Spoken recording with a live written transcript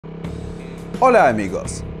Hola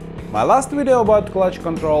amigos! My last video about clutch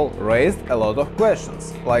control raised a lot of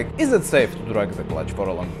questions, like is it safe to drag the clutch for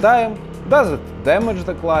a long time, does it damage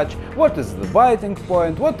the clutch, what is the biting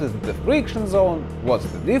point, what is the friction zone, what's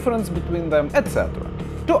the difference between them, etc.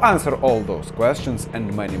 To answer all those questions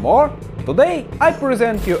and many more, today I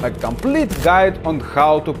present you a complete guide on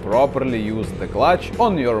how to properly use the clutch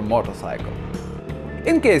on your motorcycle.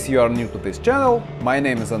 In case you are new to this channel, my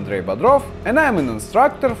name is Andrei Bodrov and I am an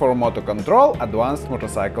instructor for Moto Control Advanced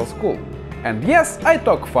Motorcycle School. And yes, I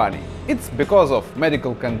talk funny. It's because of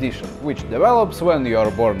medical condition, which develops when you are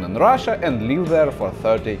born in Russia and live there for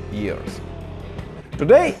 30 years.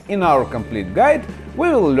 Today, in our complete guide, we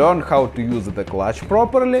will learn how to use the clutch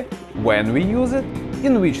properly, when we use it,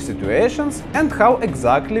 in which situations and how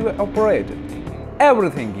exactly we operate it.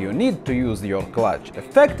 Everything you need to use your clutch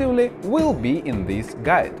effectively will be in this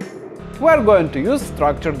guide. We are going to use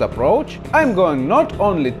structured approach. I'm going not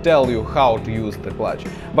only tell you how to use the clutch,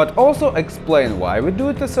 but also explain why we do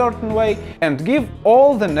it a certain way and give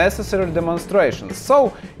all the necessary demonstrations,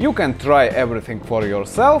 so you can try everything for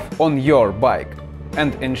yourself on your bike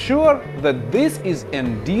and ensure that this is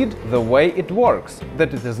indeed the way it works,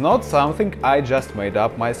 that it is not something I just made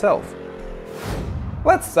up myself.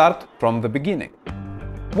 Let's start from the beginning.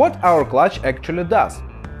 What our clutch actually does?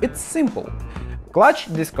 It's simple.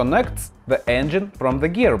 Clutch disconnects the engine from the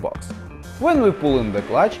gearbox. When we pull in the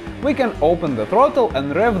clutch, we can open the throttle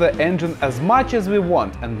and rev the engine as much as we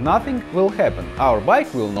want, and nothing will happen, our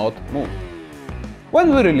bike will not move.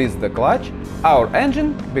 When we release the clutch, our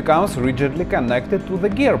engine becomes rigidly connected to the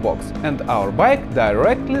gearbox and our bike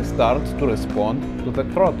directly starts to respond to the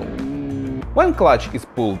throttle. When clutch is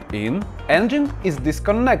pulled in, engine is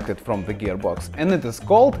disconnected from the gearbox and it is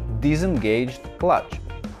called disengaged clutch.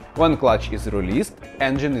 When clutch is released,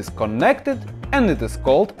 engine is connected and it is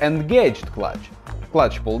called engaged clutch.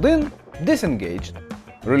 Clutch pulled in, disengaged.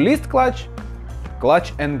 Released clutch,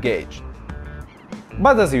 clutch engaged.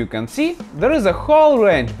 But as you can see, there is a whole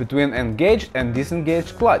range between engaged and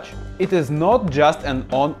disengaged clutch. It is not just an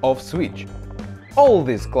on-off switch. All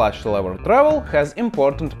this clutch lever travel has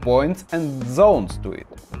important points and zones to it.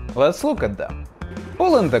 Let's look at them.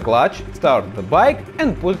 Pull in the clutch, start the bike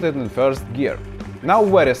and put it in first gear. Now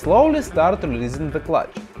very slowly start releasing the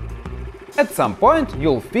clutch. At some point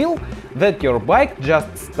you'll feel that your bike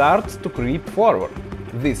just starts to creep forward.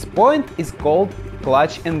 This point is called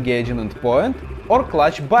clutch engagement point or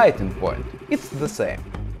clutch biting point. It's the same.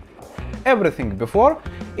 Everything before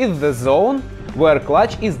is the zone where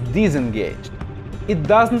clutch is disengaged. It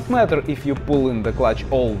doesn't matter if you pull in the clutch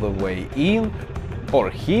all the way in,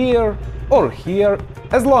 or here,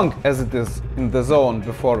 as long as it is in the zone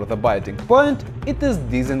before the biting point, it is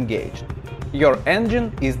disengaged. Your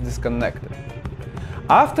engine is disconnected.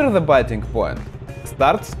 After the biting point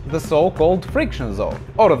starts the so-called friction zone,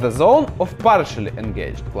 or the zone of partially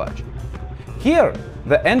engaged clutch. Here,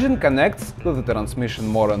 the engine connects to the transmission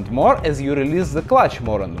more and more as you release the clutch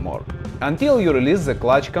more and more, until you release the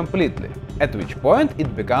clutch completely, at which point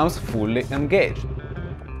it becomes fully engaged.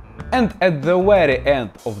 And at the very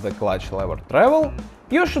end of the clutch lever travel,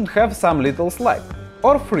 you should have some little slack,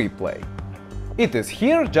 or free play. It is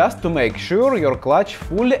here just to make sure your clutch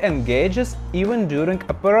fully engages even during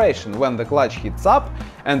operation, when the clutch heats up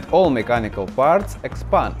and all mechanical parts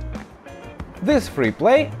expand. This free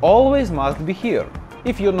play always must be here.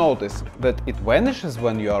 If you notice that it vanishes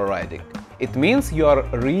when you are riding, it means you are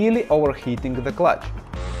really overheating the clutch.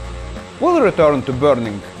 We'll return to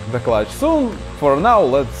burning the clutch soon, for now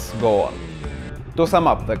let's go on. To sum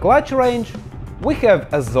up the clutch range, we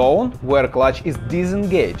have a zone where clutch is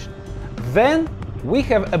disengaged. Then we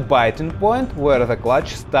have a biting point where the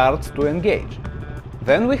clutch starts to engage.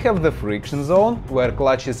 Then we have the friction zone where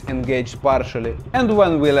clutch is engaged partially, and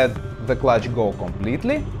when we let the clutch go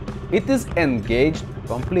completely, it is engaged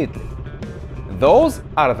completely. Those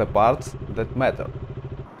are the parts that matter.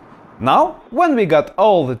 Now, when we got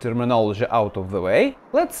all the terminology out of the way,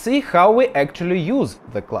 let's see how we actually use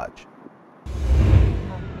the clutch.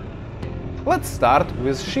 Let's start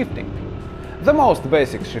with shifting. The most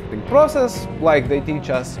basic shifting process, like they teach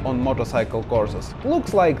us on motorcycle courses,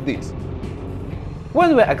 looks like this.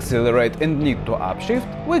 When we accelerate and need to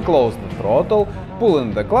upshift, we close the throttle, pull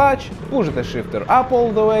in the clutch, push the shifter up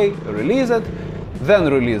all the way, release it,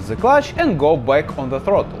 then release the clutch and go back on the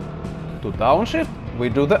throttle. To downshift, we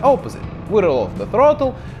do the opposite. We roll off the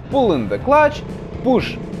throttle, pull in the clutch,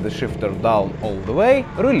 push the shifter down all the way,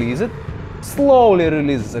 release it, slowly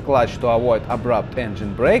release the clutch to avoid abrupt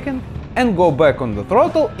engine braking, and go back on the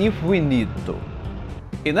throttle if we need to.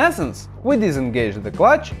 In essence, we disengage the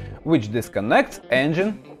clutch which disconnects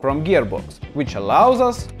engine from gearbox, which allows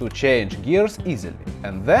us to change gears easily.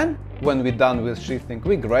 And then, when we're done with shifting,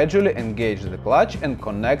 we gradually engage the clutch and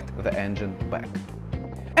connect the engine back.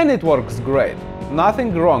 And it works great,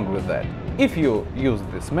 nothing wrong with that. If you use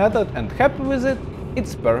this method and happy with it,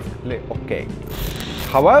 it's perfectly okay.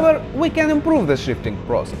 However, we can improve the shifting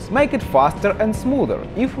process, make it faster and smoother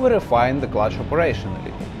if we refine the clutch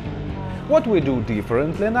operationally. What we do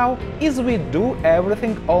differently now is we do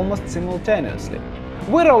everything almost simultaneously.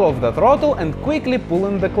 We roll off the throttle and quickly pull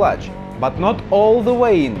in the clutch, but not all the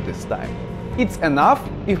way in this time. It's enough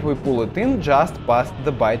if we pull it in just past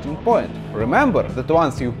the biting point. Remember that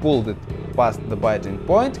once you pulled it past the biting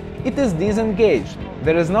point, it is disengaged.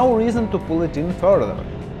 There is no reason to pull it in further.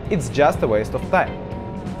 It's just a waste of time.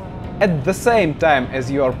 At the same time as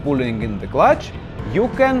you are pulling in the clutch, you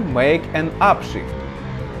can make an upshift.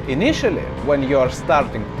 Initially, when you are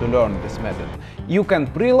starting to learn this method, you can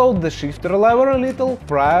preload the shifter lever a little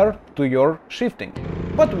prior to your shifting.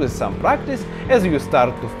 But with some practice, as you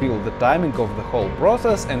start to feel the timing of the whole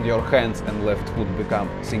process and your hands and left foot become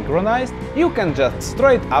synchronized, you can just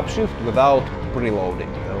straight upshift without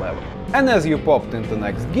preloading the lever. And as you popped into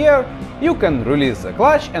next gear, you can release the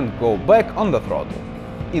clutch and go back on the throttle.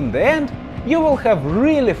 In the end, you will have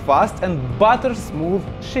really fast and butter-smooth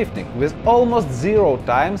shifting with almost zero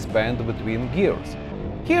time spent between gears.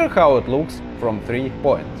 Here how it looks from 3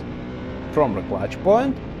 points. From the clutch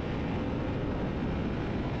point,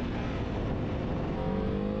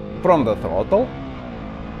 from the throttle,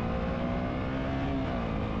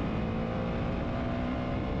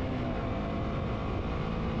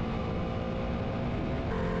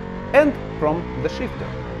 and from the shifter.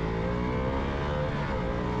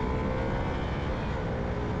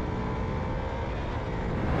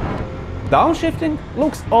 Downshifting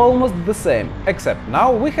looks almost the same, except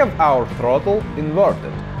now we have our throttle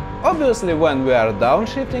inverted. Obviously, when we are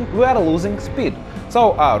downshifting, we are losing speed,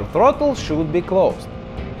 so our throttle should be closed.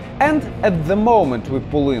 And at the moment we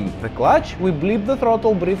pull in the clutch, we blip the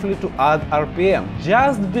throttle briefly to add RPM,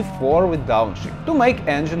 just before we downshift, to make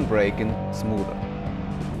engine braking smoother.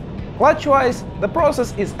 Clutch-wise, the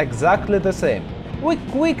process is exactly the same. We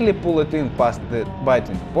quickly pull it in past the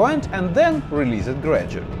biting point and then release it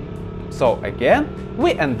gradually. So again,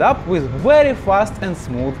 we end up with very fast and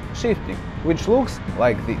smooth shifting, which looks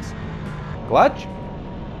like this. Clutch,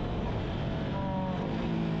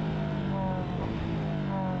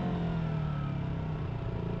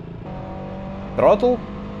 throttle,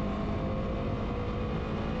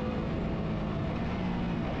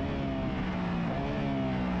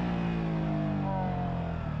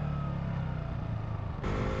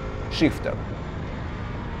 shifter.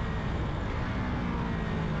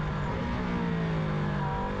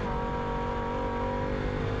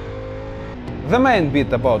 The main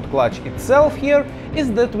bit about clutch itself here is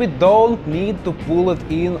that we don't need to pull it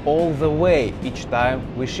in all the way each time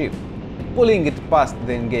we shift. Pulling it past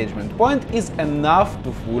the engagement point is enough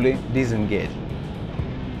to fully disengage.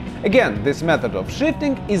 Again, this method of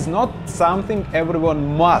shifting is not something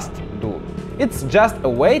everyone must do. It's just a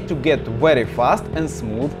way to get very fast and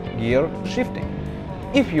smooth gear shifting.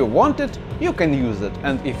 If you want it, you can use it,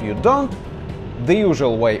 and if you don't, the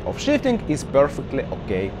usual way of shifting is perfectly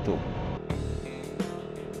okay too.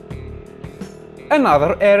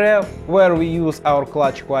 Another area where we use our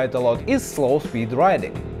clutch quite a lot is slow speed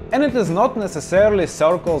riding. And it is not necessarily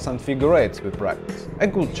circles and figure eights we practice. A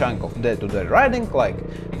good chunk of day-to-day riding, like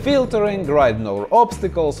filtering, riding over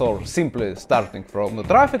obstacles or simply starting from the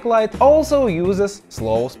traffic light, also uses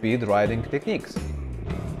slow speed riding techniques.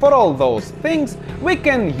 For all those things, we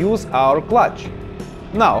can use our clutch.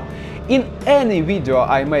 Now, in any video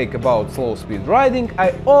I make about slow speed riding,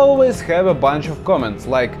 I always have a bunch of comments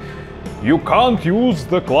like "You can't use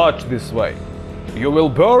the clutch this way. You will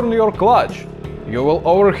burn your clutch. You will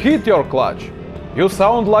overheat your clutch. You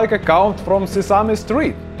sound like a count from Sesame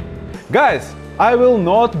Street." Guys, I will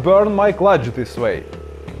not burn my clutch this way.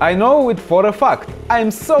 I know it for a fact.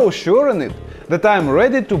 I'm so sure in it that I'm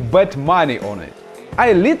ready to bet money on it.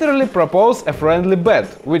 I literally propose a friendly bet,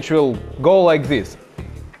 which will go like this.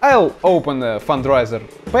 I'll open a fundraiser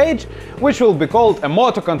page, which will be called a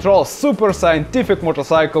Moto Control Super Scientific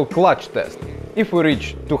Motorcycle Clutch Test. If we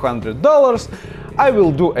reach $200, I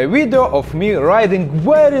will do a video of me riding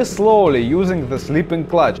very slowly using the sleeping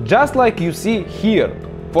clutch, just like you see here,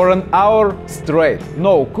 for an hour straight.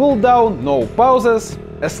 No cooldown, no pauses,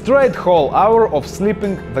 a straight whole hour of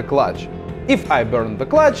sleeping the clutch. If I burn the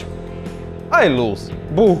clutch, I lose.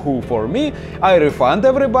 Boo-hoo for me, I refund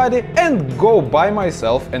everybody and go buy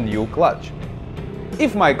myself a new clutch.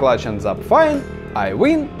 If my clutch ends up fine, I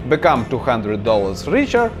win, become $200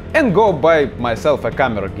 richer and go buy myself a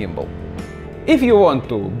camera gimbal. If you want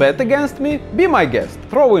to bet against me, be my guest,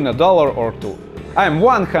 throw in $1 or $2. I'm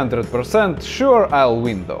 100% sure I'll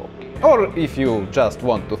win though. Or if you just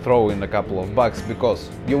want to throw in a couple of bucks because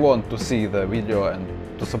you want to see the video and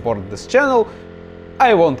to support this channel,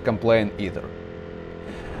 I won't complain either.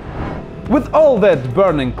 With all that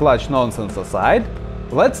burning clutch nonsense aside,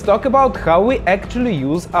 let's talk about how we actually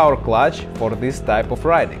use our clutch for this type of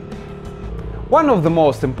riding. One of the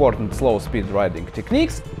most important slow-speed riding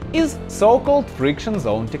techniques is so-called friction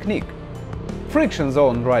zone technique. Friction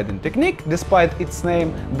zone riding technique, despite its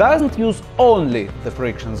name, doesn't use only the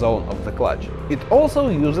friction zone of the clutch, it also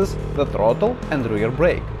uses the throttle and rear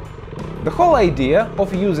brake. The whole idea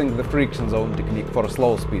of using the friction zone technique for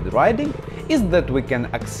slow-speed riding is that we can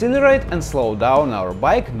accelerate and slow down our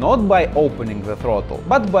bike not by opening the throttle,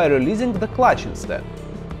 but by releasing the clutch instead.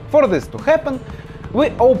 For this to happen, we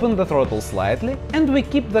open the throttle slightly and we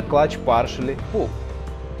keep the clutch partially pulled.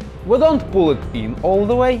 We don't pull it in all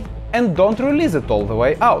the way and don't release it all the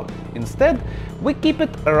way out. Instead, we keep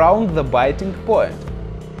it around the biting point.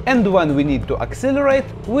 And when we need to accelerate,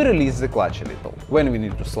 we release the clutch a little. When we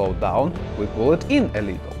need to slow down, we pull it in a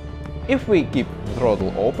little. If we keep the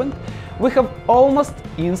throttle open, we have almost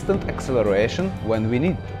instant acceleration when we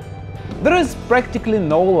need to. There is practically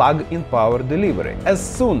no lag in power delivery. As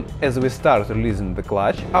soon as we start releasing the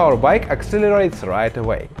clutch, our bike accelerates right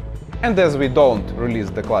away. And as we don't release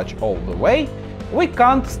the clutch all the way, we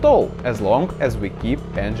can't stall as long as we keep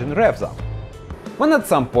engine revs up. When at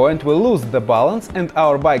some point we lose the balance and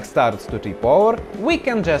our bike starts to tip over, we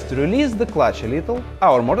can just release the clutch a little,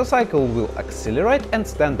 our motorcycle will accelerate and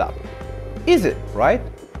stand up. Easy, right?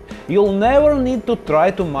 You'll never need to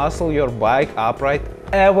try to muscle your bike upright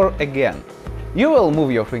ever again. You will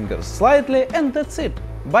move your fingers slightly and that's it.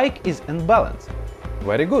 Bike is in balance.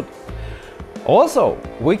 Very good. Also,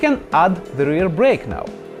 we can add the rear brake now.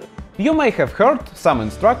 You may have heard some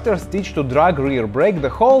instructors teach to drag rear brake the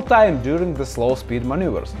whole time during the slow speed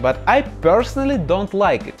maneuvers, but I personally don't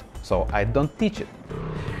like it, so I don't teach it.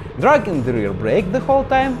 Dragging the rear brake the whole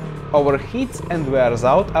time overheats and wears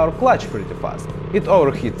out our clutch pretty fast. It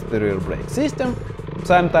overheats the rear brake system,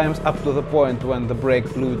 sometimes up to the point when the brake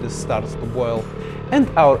fluid starts to boil, and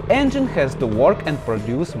our engine has to work and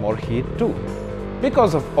produce more heat too.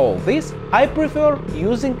 Because of all this, I prefer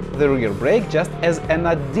using the rear brake just as an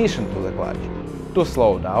addition to the clutch. To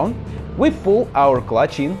slow down, we pull our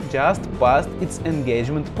clutch in just past its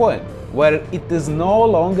engagement point, where it is no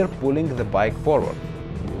longer pulling the bike forward.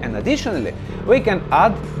 And additionally, we can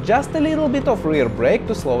add just a little bit of rear brake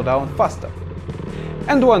to slow down faster.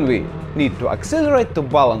 And when we need to accelerate to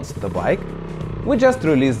balance the bike, we just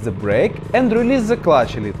release the brake and release the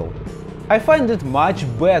clutch a little. I find it much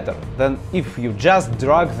better than if you just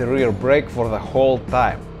drag the rear brake for the whole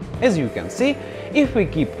time. As you can see, if we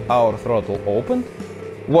keep our throttle open,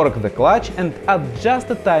 work the clutch and add just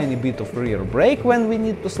a tiny bit of rear brake when we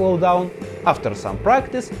need to slow down, after some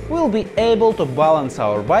practice we'll be able to balance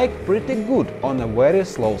our bike pretty good on a very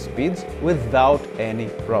slow speeds without any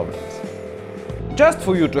problems. Just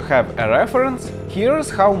for you to have a reference, here's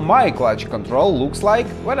how my clutch control looks like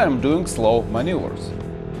when I'm doing slow maneuvers.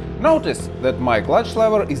 Notice that my clutch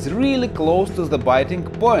lever is really close to the biting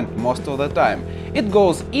point most of the time. It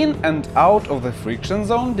goes in and out of the friction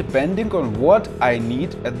zone depending on what I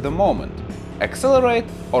need at the moment – accelerate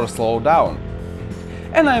or slow down.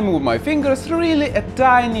 And I move my fingers really a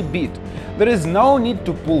tiny bit. There is no need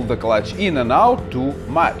to pull the clutch in and out too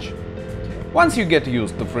much. Once you get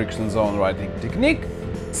used to friction zone riding technique,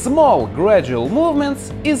 small gradual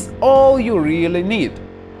movements is all you really need.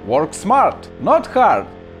 Work smart, not hard.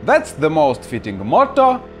 That's the most fitting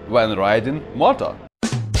motto when riding moto.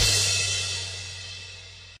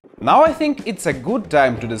 Now I think it's a good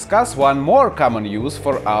time to discuss one more common use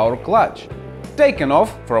for our clutch – taking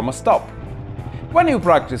off from a stop. When you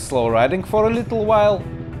practice slow riding for a little while,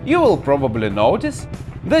 you will probably notice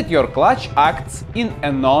that your clutch acts in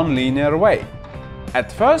a non-linear way.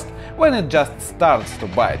 At first, when it just starts to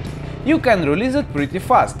bite, you can release it pretty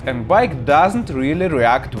fast and bike doesn't really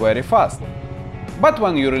react very fast. But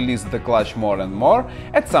when you release the clutch more and more,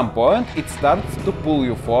 at some point it starts to pull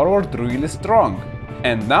you forward really strong.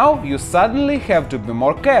 And now you suddenly have to be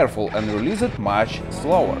more careful and release it much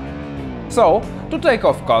slower. So, to take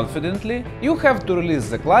off confidently, you have to release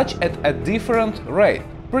the clutch at a different rate,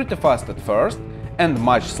 pretty fast at first and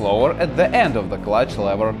much slower at the end of the clutch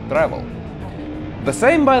lever travel. The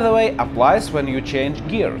same, by the way, applies when you change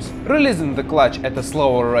gears. Releasing the clutch at a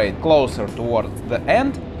slower rate closer towards the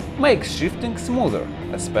end makes shifting smoother,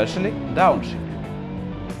 especially downshift.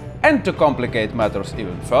 And to complicate matters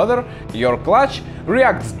even further, your clutch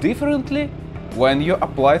reacts differently when you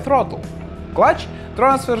apply throttle. Clutch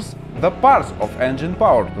transfers the parts of engine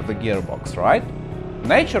power to the gearbox, right?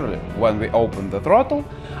 Naturally, when we open the throttle,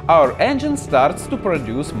 our engine starts to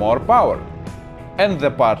produce more power. And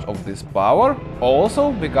the part of this power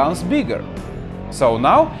also becomes bigger. So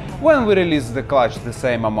now, when we release the clutch the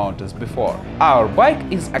same amount as before, our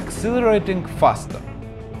bike is accelerating faster.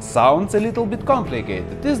 Sounds a little bit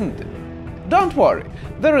complicated, isn't it? Don't worry,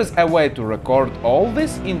 there is a way to record all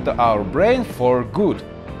this into our brain for good.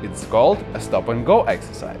 It's called a stop-and-go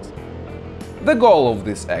exercise. The goal of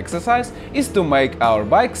this exercise is to make our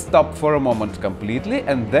bike stop for a moment completely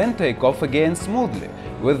and then take off again smoothly,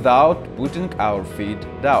 without putting our feet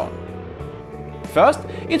down. First,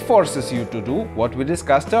 it forces you to do what we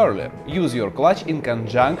discussed earlier – use your clutch in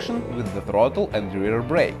conjunction with the throttle and rear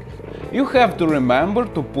brake. You have to remember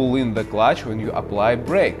to pull in the clutch when you apply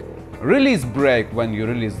brake, release brake when you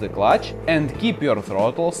release the clutch, and keep your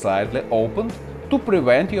throttle slightly opened to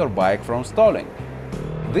prevent your bike from stalling.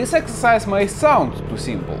 This exercise may sound too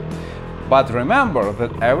simple, but remember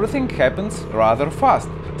that everything happens rather fast,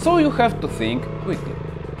 so you have to think quickly.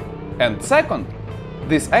 And second,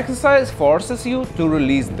 this exercise forces you to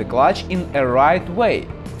release the clutch in a right way,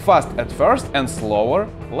 fast at first and slower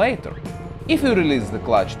later. If you release the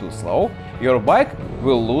clutch too slow, your bike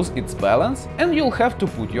will lose its balance and you'll have to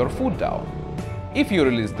put your foot down. If you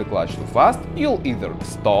release the clutch too fast, you'll either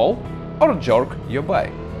stall or jerk your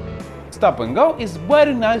bike. Stop and go is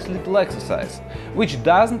very nice little exercise, which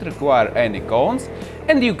doesn't require any cones,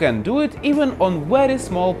 and you can do it even on very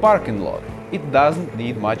small parking lot. It doesn't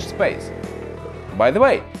need much space. By the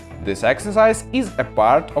way, this exercise is a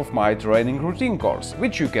part of my training routine course,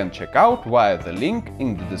 which you can check out via the link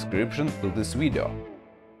in the description to this video.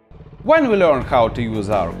 When we learn how to use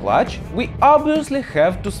our clutch, we obviously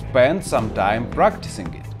have to spend some time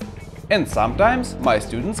practicing it. And sometimes my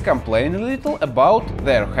students complain a little about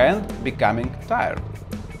their hand becoming tired.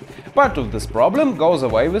 Part of this problem goes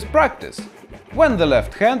away with practice, when the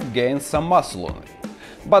left hand gains some muscle on it.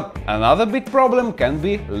 But another big problem can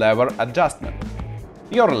be lever adjustment.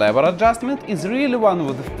 Your lever adjustment is really one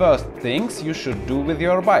of the first things you should do with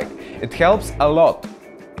your bike. It helps a lot.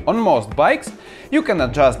 On most bikes, you can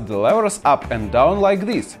adjust the levers up and down like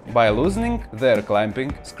this, by loosening their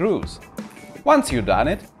clamping screws. Once you've done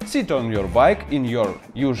it, sit on your bike in your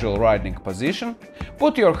usual riding position,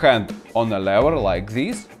 put your hand on a lever like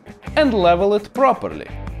this, and level it properly.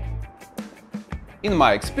 In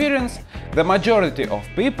my experience, the majority of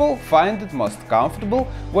people find it most comfortable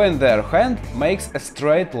when their hand makes a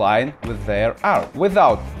straight line with their arm,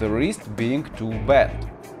 without the wrist being too bent.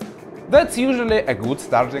 That's usually a good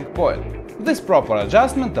starting point. This proper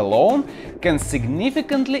adjustment alone can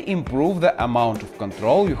significantly improve the amount of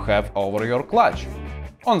control you have over your clutch.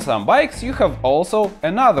 On some bikes you have also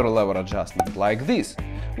another lever adjustment like this,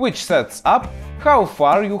 which sets up how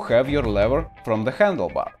far you have your lever from the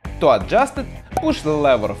handlebar. To adjust it, push the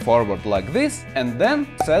lever forward like this and then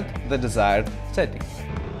set the desired setting.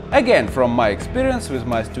 Again, from my experience with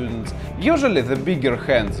my students, usually the bigger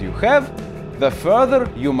hands you have, the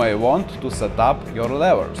further you may want to set up your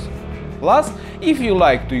levers. Plus, if you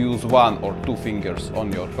like to use 1 or 2 fingers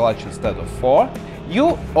on your clutch instead of 4,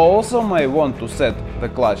 you also may want to set the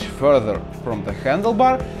clutch further from the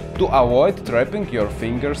handlebar to avoid trapping your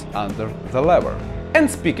fingers under the lever. And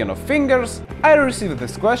speaking of fingers, I receive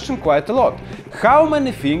this question quite a lot. How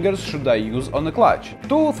many fingers should I use on the clutch?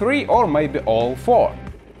 2, 3 or maybe all 4?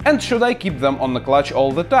 And should I keep them on the clutch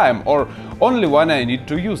all the time or only when I need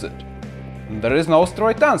to use it? There is no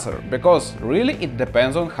straight answer, because really it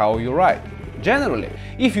depends on how you ride. Generally,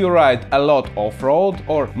 if you ride a lot off-road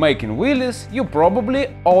or making wheelies, you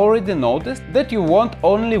probably already noticed that you want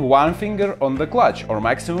only 1 finger on the clutch, or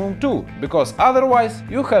maximum 2, because otherwise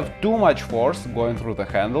you have too much force going through the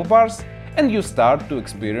handlebars and you start to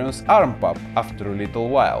experience arm pop after a little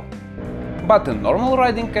while. But in normal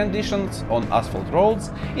riding conditions on asphalt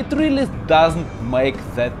roads, it really doesn't make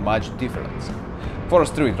that much difference. For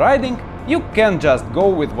street riding, you can just go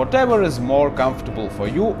with whatever is more comfortable for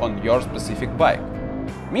you on your specific bike.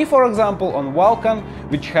 Me, for example, on Vulcan,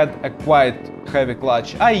 which had a quite heavy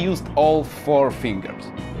clutch, I used all 4 fingers.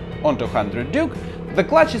 On 200 Duke, the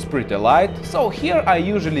clutch is pretty light, so here I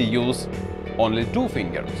usually use only 2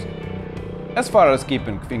 fingers. As far as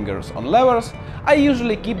keeping fingers on levers, I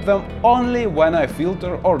usually keep them only when I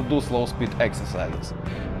filter or do slow speed exercises.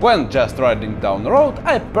 When just riding down the road,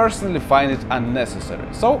 I personally find it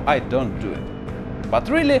unnecessary, so I don't do it. But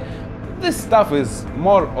really, this stuff is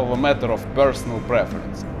more of a matter of personal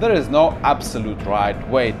preference. There is no absolute right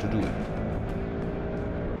way to do it.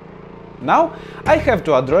 Now I have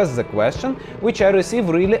to address the question which I receive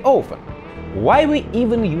really often. Why we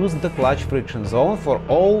even use the clutch friction zone for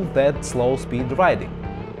all that slow speed riding?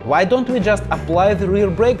 Why don't we just apply the rear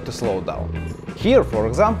brake to slow down? Here, for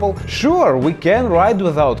example, sure, we can ride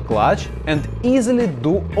without clutch and easily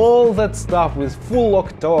do all that stuff with full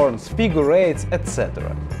lock turns, figure eights,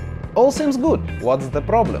 etc. All seems good. What's the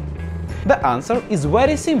problem? The answer is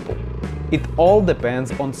very simple. It all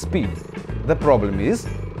depends on speed. The problem is,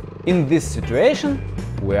 in this situation,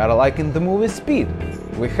 we are like in the movie Speed.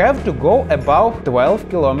 We have to go above 12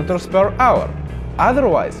 km per hour,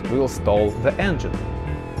 otherwise we will stall the engine.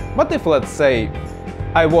 But if, let's say,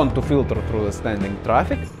 I want to filter through the standing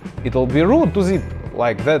traffic, it'll be rude to zip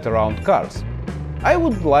like that around cars. I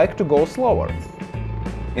would like to go slower.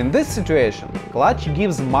 In this situation, clutch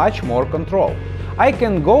gives much more control. I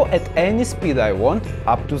can go at any speed I want,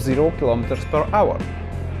 up to 0 km per hour.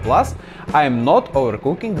 Plus, I am not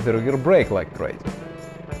overcooking the rear brake like crazy.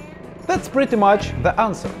 That's pretty much the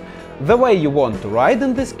answer. The way you want to ride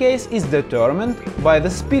in this case is determined by the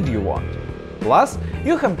speed you want. Plus,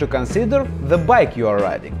 you have to consider the bike you are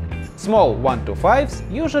riding. Small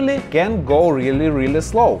 125s usually can go really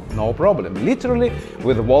slow, no problem, literally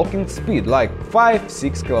with walking speed like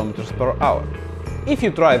 5-6 km per hour. If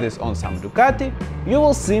you try this on some Ducati, you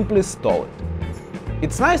will simply stall it.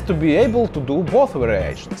 It's nice to be able to do both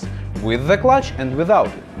variations, with the clutch and without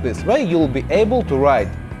it. This way you'll be able to ride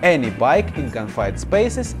any bike in confined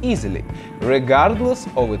spaces easily, regardless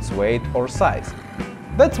of its weight or size.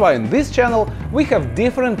 That's why in this channel we have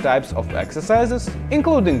different types of exercises,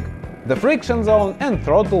 including the friction zone and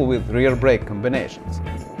throttle with rear brake combinations.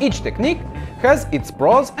 Each technique has its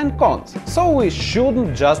pros and cons, so we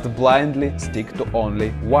shouldn't just blindly stick to only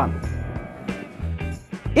one.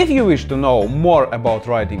 If you wish to know more about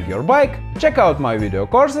riding your bike, check out my video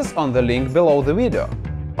courses on the link below the video.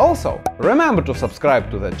 Also, remember to subscribe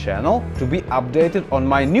to the channel to be updated on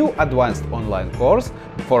my new advanced online course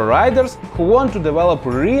for riders who want to develop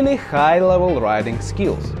really high-level riding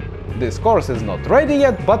skills. This course is not ready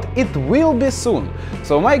yet, but it will be soon,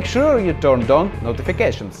 so make sure you turned on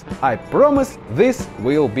notifications. I promise this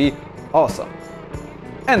will be awesome.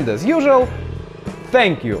 And as usual,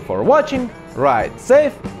 thank you for watching, ride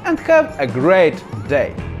safe and have a great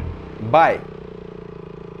day. Bye!